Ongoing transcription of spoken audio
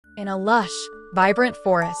In a lush, vibrant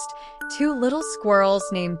forest, two little squirrels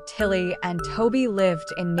named Tilly and Toby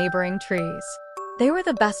lived in neighboring trees. They were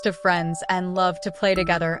the best of friends and loved to play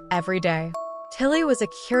together every day. Tilly was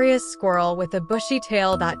a curious squirrel with a bushy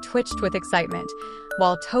tail that twitched with excitement,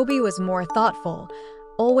 while Toby was more thoughtful,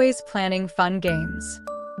 always planning fun games.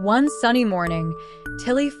 One sunny morning,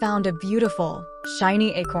 Tilly found a beautiful,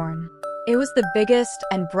 shiny acorn. It was the biggest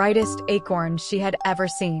and brightest acorn she had ever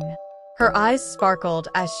seen. Her eyes sparkled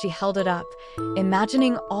as she held it up,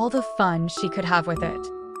 imagining all the fun she could have with it.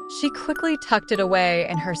 She quickly tucked it away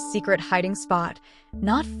in her secret hiding spot,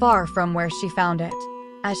 not far from where she found it.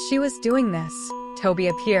 As she was doing this, Toby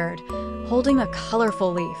appeared, holding a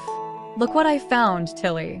colorful leaf. "Look what I found,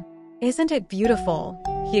 Tilly. Isn't it beautiful?"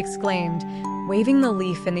 he exclaimed, waving the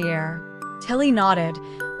leaf in the air. Tilly nodded,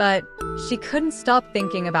 but she couldn't stop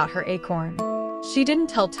thinking about her acorn. She didn't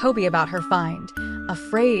tell Toby about her find,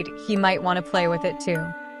 afraid he might want to play with it too.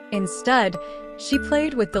 Instead, she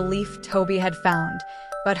played with the leaf Toby had found,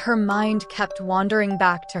 but her mind kept wandering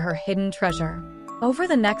back to her hidden treasure. Over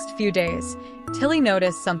the next few days, Tilly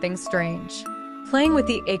noticed something strange. Playing with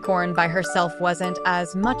the acorn by herself wasn't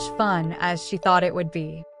as much fun as she thought it would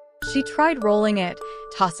be. She tried rolling it,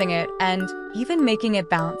 tossing it, and even making it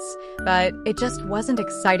bounce, but it just wasn't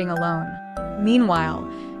exciting alone. Meanwhile,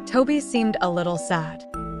 Toby seemed a little sad.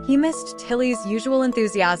 He missed Tilly's usual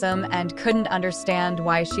enthusiasm and couldn't understand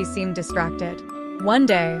why she seemed distracted. One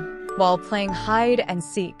day, while playing hide and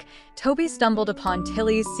seek, Toby stumbled upon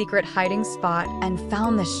Tilly's secret hiding spot and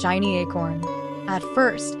found the shiny acorn. At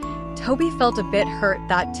first, Toby felt a bit hurt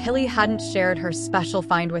that Tilly hadn't shared her special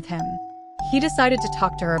find with him. He decided to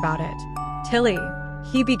talk to her about it. "Tilly,"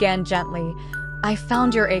 he began gently, "I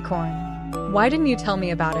found your acorn. Why didn't you tell me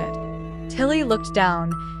about it?" Tilly looked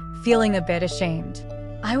down, feeling a bit ashamed.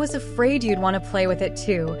 "I was afraid you'd want to play with it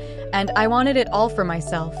too, and I wanted it all for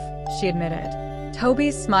myself," she admitted.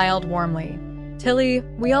 Toby smiled warmly. "Tilly,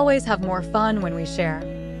 we always have more fun when we share.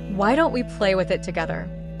 Why don't we play with it together?"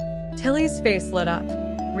 Tilly's face lit up.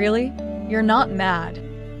 "Really? You're not mad?"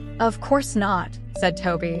 "Of course not," said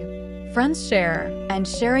Toby. "Friends share, and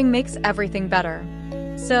sharing makes everything better."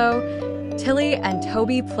 So, Tilly and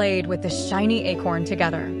Toby played with the shiny acorn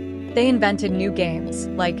together. They invented new games,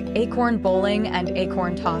 like acorn bowling and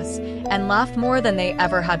acorn toss, and laughed more than they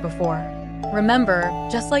ever had before. Remember,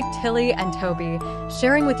 just like Tilly and Toby,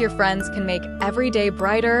 sharing with your friends can make every day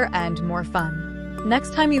brighter and more fun.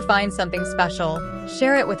 Next time you find something special,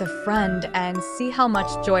 share it with a friend and see how much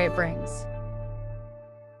joy it brings.